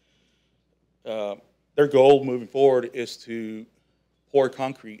quick. Their goal moving forward is to pour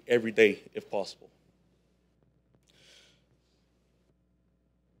concrete every day if possible.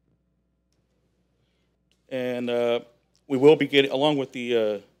 And we will be getting, along with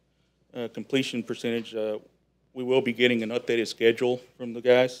the completion percentage, we will be getting an updated schedule from the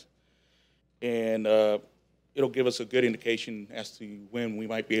guys. And it'll give us a good indication as to when we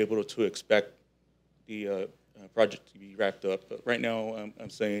might be able to expect the project to be wrapped up. But right now, I'm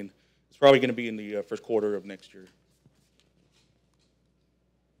saying it's probably going to be in the first quarter of next year.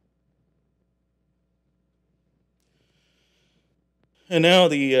 And now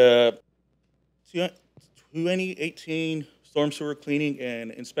the 2018 storm sewer cleaning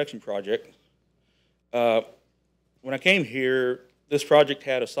and inspection project. When I came here, this project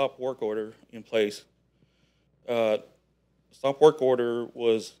had a stop work order in place. Stop work order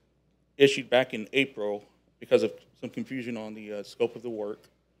was issued back in April because of some confusion on the scope of the work.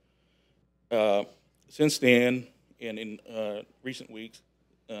 Since then, and in recent weeks,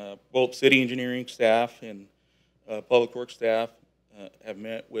 both city engineering staff and public works staff have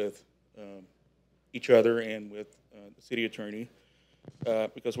met with each other and with the city attorney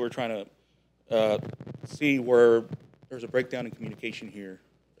because we're trying to see where there's a breakdown in communication here,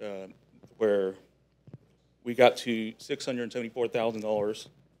 where we got to $674,000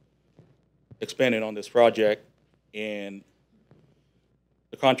 expended on this project, and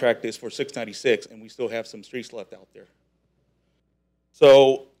the contract is for $696, and we still have some streets left out there.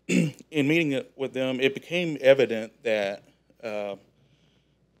 So, in meeting with them, it became evident that there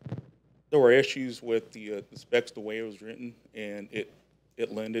were issues with the specs, the way it was written, and it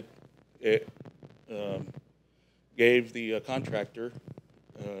gave the contractor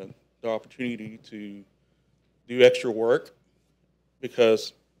the opportunity to do extra work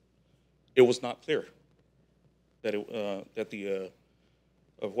because it was not clear that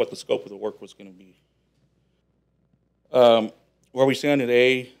of what the scope of the work was going to be. Where we stand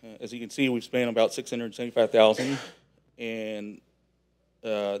today, as you can see, we've spent about $675,000, and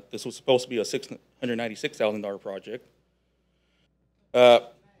this was supposed to be a $696,000 project.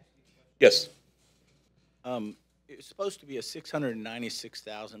 Yes. It was supposed to be a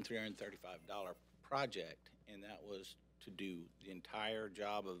 $696,335 project, and that was to do the entire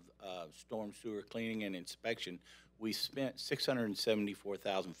job of storm sewer cleaning and inspection. We spent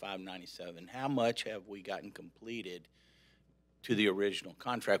 $674,597. How much have we gotten completed to the original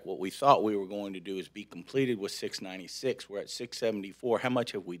contract? What we thought we were going to do is be completed with $696. We're at $674. How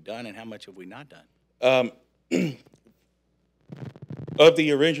much have we done, and how much have we not done? Of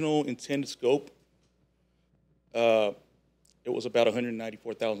the original intended scope, it was about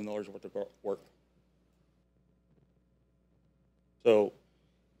 $194,000 worth of work. So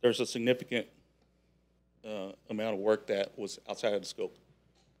there's a significant amount of work that was outside of the scope.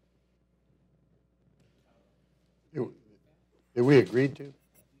 Did we agree to?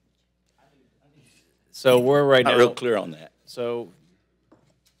 So we're right now. Not real clear on that. So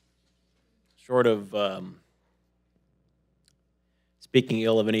short of speaking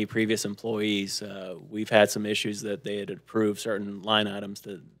ill of any previous employees, we've had some issues that they had approved certain line items,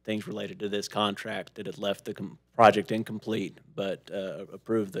 things related to this contract that had left the project incomplete, but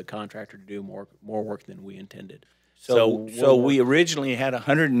approved the contractor to do more work than we intended. So we originally had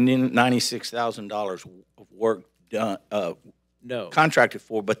 $196,000 of work done, no, contracted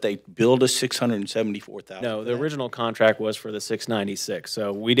for, but they billed us $674,000. No, the original contract was for the $696.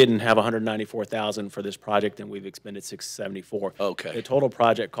 So we didn't have $194,000 for this project, and we've expended $674. Okay. The total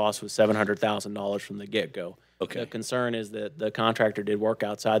project cost was $700,000 from the get-go. Okay. The concern is that the contractor did work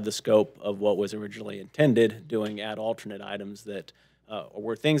outside the scope of what was originally intended, doing ad alternate items that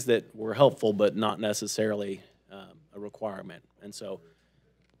were things that were helpful but not necessarily a requirement. And so,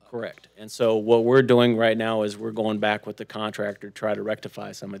 correct. And so what we're doing right now is we're going back with the contractor to try to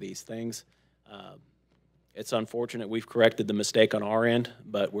rectify some of these things. It's unfortunate we've corrected the mistake on our end,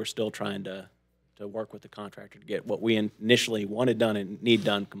 but we're still trying to work with the contractor to get what we initially wanted done and need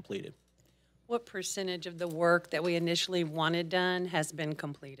done completed. What percentage of the work that we initially wanted done has been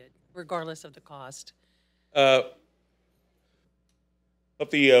completed, regardless of the cost? Of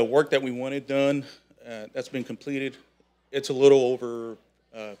the work that we wanted done, that's been completed, it's a little over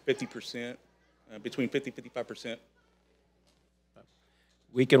 50%, between 50 and 55%.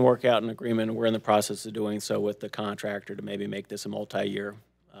 We can work out an agreement, and we're in the process of doing so with the contractor to maybe make this a multi-year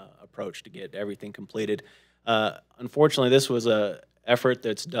approach to get everything completed. Unfortunately, this was an effort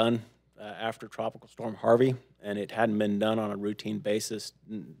that's done after Tropical Storm Harvey, and it hadn't been done on a routine basis,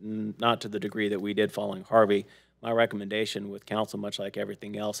 not to the degree that we did following Harvey. My recommendation with council, much like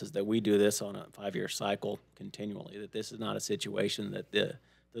everything else, is that we do this on a 5-year cycle continually, that this is not a situation that the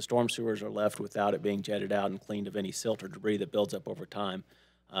storm sewers are left without it being jetted out and cleaned of any silt or debris that builds up over time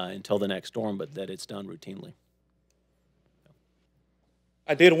until the next storm, but that it's done routinely.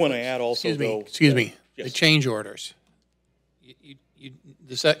 I did want to add also, Excuse me. Yes. The change orders.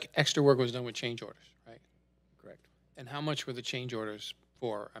 This extra work was done with change orders, right? Correct. And how much were the change orders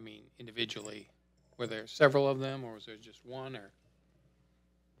for? I mean, individually, were there several of them, or was there just one? Or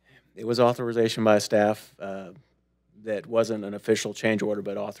it was authorization by staff that wasn't an official change order,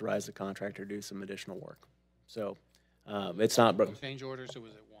 but authorized the contractor to do some additional work. So it's not change orders, or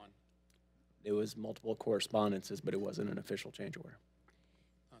was it one? It was multiple correspondences, but it wasn't an official change order.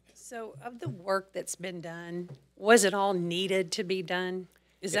 Okay. So of the work that's been done, was it all needed to be done?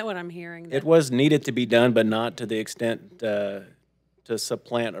 Is that what I'm hearing? It was needed to be done, but not to the extent to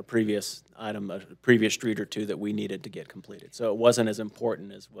supplant a previous item, a previous street or two that we needed to get completed. So it wasn't as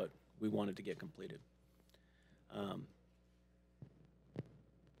important as what we wanted to get completed.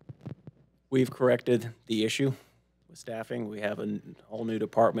 We've corrected the issue with staffing. We have a whole new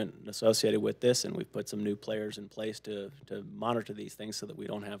department associated with this, and we've put some new players in place to monitor these things so that we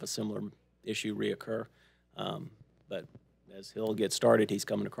don't have a similar issue reoccur. But as he'll get started, he's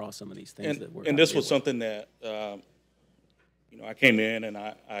coming across some of these things that we're. And this was something that, you know, I came in and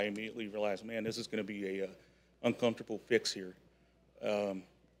I immediately realized, man, this is going to be a uncomfortable fix here.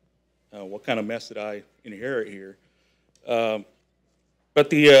 What kind of mess did I inherit here? But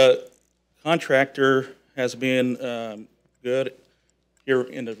the contractor has been good here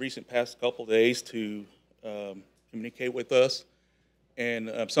in the recent past couple of days to communicate with us. And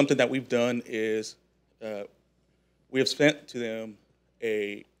something that we've done is we have sent to them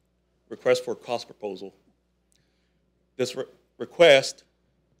a request for a cost proposal. This request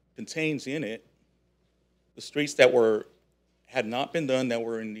contains in it the streets that had not been done that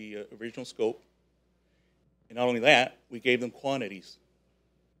were in the original scope. And not only that, we gave them quantities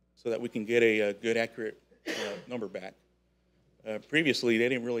so that we can get a good, accurate number back. Previously, they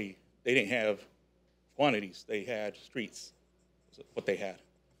didn't have quantities. They had streets, what they had.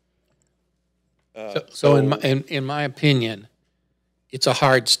 So in my opinion, it's a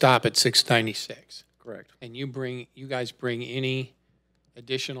hard stop at 696. Correct. And you guys bring any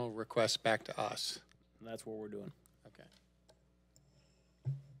additional requests back to us. And that's what we're doing. Okay.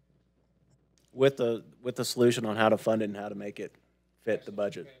 With the solution on how to fund it and how to make it fit the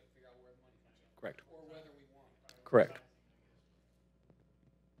budget. Correct. Correct.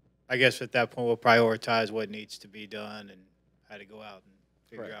 I guess at that point, we'll prioritize what needs to be done and how to go out and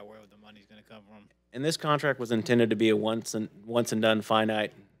figure Correct. out where the money's going to come from. And this contract was intended to be a once and done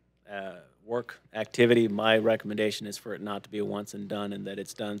finite work activity. My recommendation is for it not to be a once and done, and that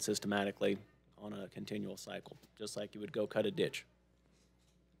it's done systematically on a continual cycle, just like you would go cut a ditch.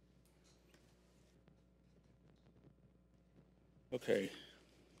 Okay.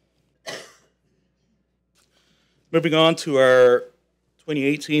 Moving on to our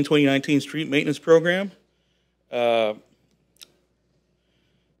 2018-2019 street maintenance program.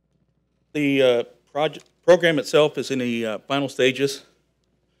 The program itself is in the final stages,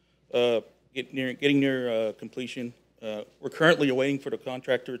 getting near completion. We're currently waiting for the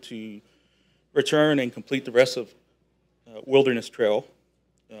contractor to return and complete the rest of Wilderness Trail,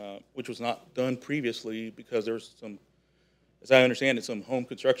 which was not done previously because there's some, as I understand it, some home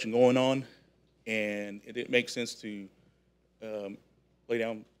construction going on, and it didn't make sense to lay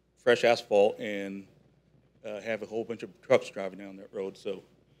down fresh asphalt and have a whole bunch of trucks driving down that road. So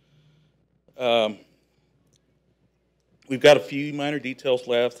we've got a few minor details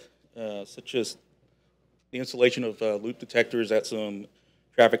left, such as the installation of loop detectors at some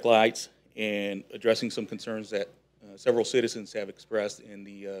traffic lights and addressing some concerns that several citizens have expressed in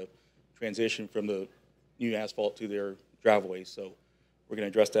the transition from the new asphalt to their driveways. So we're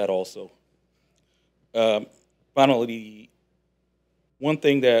going to address that also. Finally, one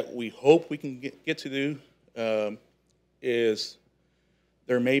thing that we hope we can get to do is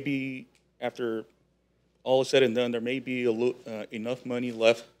there may be, after all is said and done, there may be enough money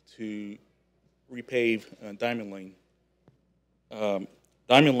left to repave Diamond Lane.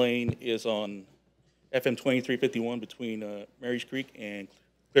 Diamond Lane is on FM 2351 between Mary's Creek and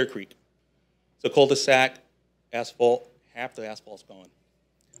Clear Creek. It's a cul-de-sac, asphalt, half the asphalt's gone.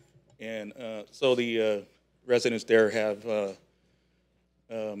 And so the residents there have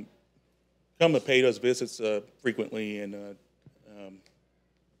come to pay us visits frequently and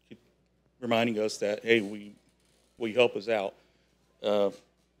keep reminding us that, hey, will you help us out?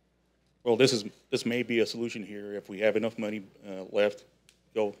 Well, this may be a solution here if we have enough money left.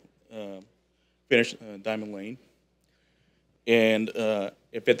 Go finish Diamond Lane, and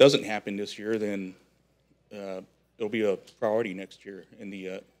if it doesn't happen this year, then it'll be a priority next year in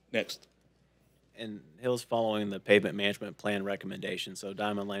the next. And Hill's following the pavement management plan recommendation, so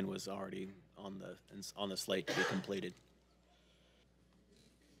Diamond Lane was already on the slate to be completed.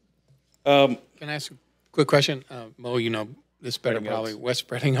 Can I ask a quick question? Mo, you know this better Spreading probably. Oaks. West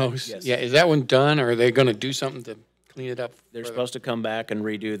Spreading Oaks. Yes. Yeah, is that one done, or are they going to do something to clean it up? They're further? supposed to come back and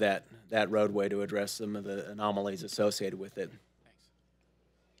redo that roadway to address some of the anomalies associated with it.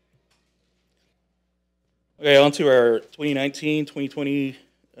 Okay, on to our 2019-2020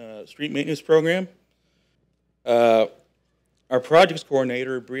 street maintenance program. Our projects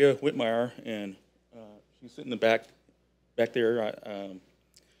coordinator, Bria Whitmire, and she's sitting in the back there.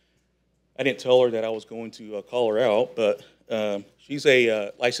 I didn't tell her that I was going to call her out, but she's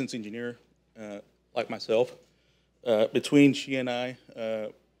a licensed engineer like myself. Between she and I,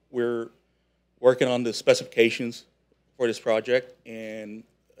 we're working on the specifications for this project and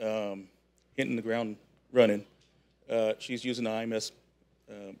hitting the ground running. She's using the IMS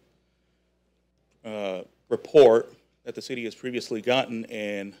report that the city has previously gotten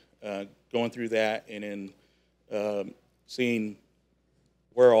and going through that and then seeing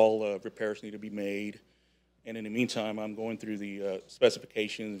where all repairs need to be made. And in the meantime, I'm going through the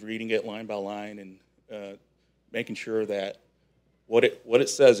specifications, reading it line by line, and making sure that what it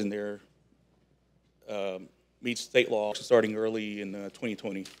says in there meets state law starting early in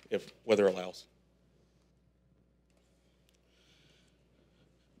 2020, if weather allows.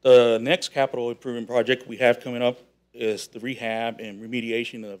 The next capital improvement project we have coming up is the rehab and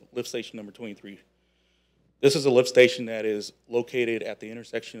remediation of lift station number 23. This is a lift station that is located at the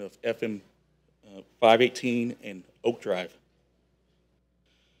intersection of FM 518 and Oak Drive.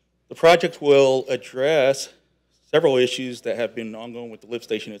 The project will address several issues that have been ongoing with the lift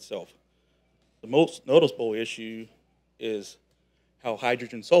station itself. The most noticeable issue is how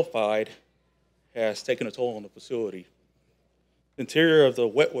hydrogen sulfide has taken a toll on the facility. The interior of the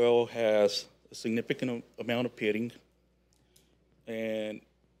wet well has a significant amount of pitting, and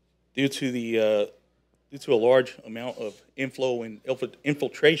due to a large amount of inflow and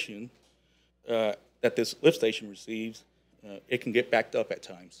infiltration that this lift station receives, it can get backed up at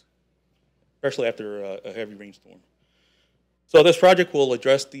times, especially after a heavy rainstorm. So this project will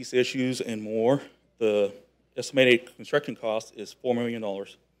address these issues and more. The estimated construction cost is $4 million.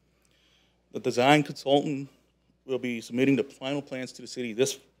 The design consultant will be submitting the final plans to the city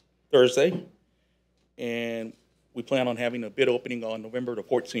this Thursday, and we plan on having a bid opening on November the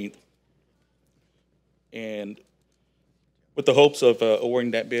 14th. And with the hopes of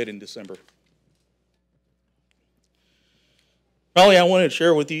awarding that bid in December. Finally, I wanted to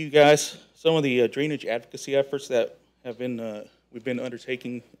share with you guys some of the drainage advocacy efforts that have been we've been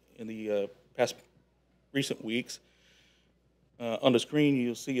undertaking in the past recent weeks. On the screen,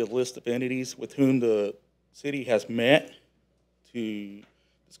 you'll see a list of entities with whom the city has met to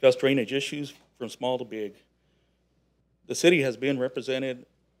discuss drainage issues from small to big. The city has been represented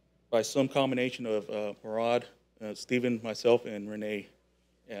by some combination of Murad, Stephen, myself, and Renee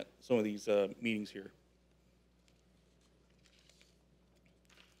at some of these meetings here.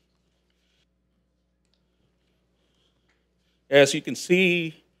 As you can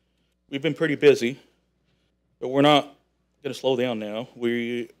see, we've been pretty busy, but we're not going to slow down now.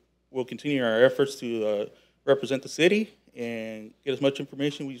 We will continue our efforts to represent the city and get as much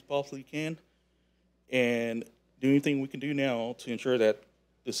information we possibly can and do anything we can do now to ensure that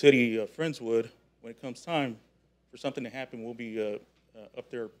the city of Friendswood, when it comes time for something to happen, will be up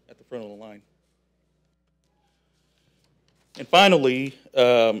there at the front of the line. And finally,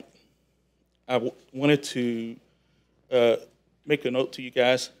 I wanted to make a note to you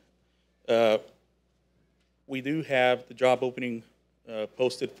guys. We do have the job opening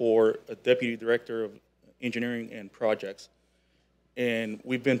posted for a Deputy Director of Engineering and Projects. And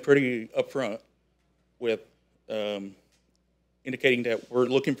we've been pretty upfront with indicating that we're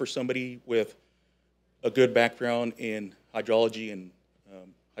looking for somebody with a good background in hydrology and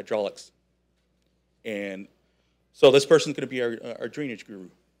hydraulics. And so this person's going to be our drainage guru.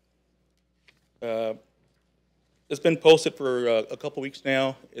 It's been posted for a couple weeks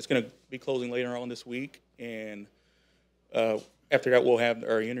now. It's going to be closing later on this week. And after that, we'll have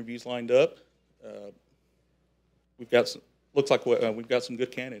our interviews lined up. We've got some, looks like we've got some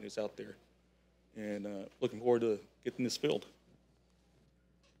good candidates out there. And looking forward to getting this filled.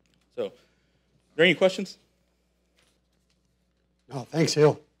 So, are there any questions? No, thanks,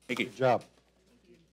 Hill. Thank you. Good job.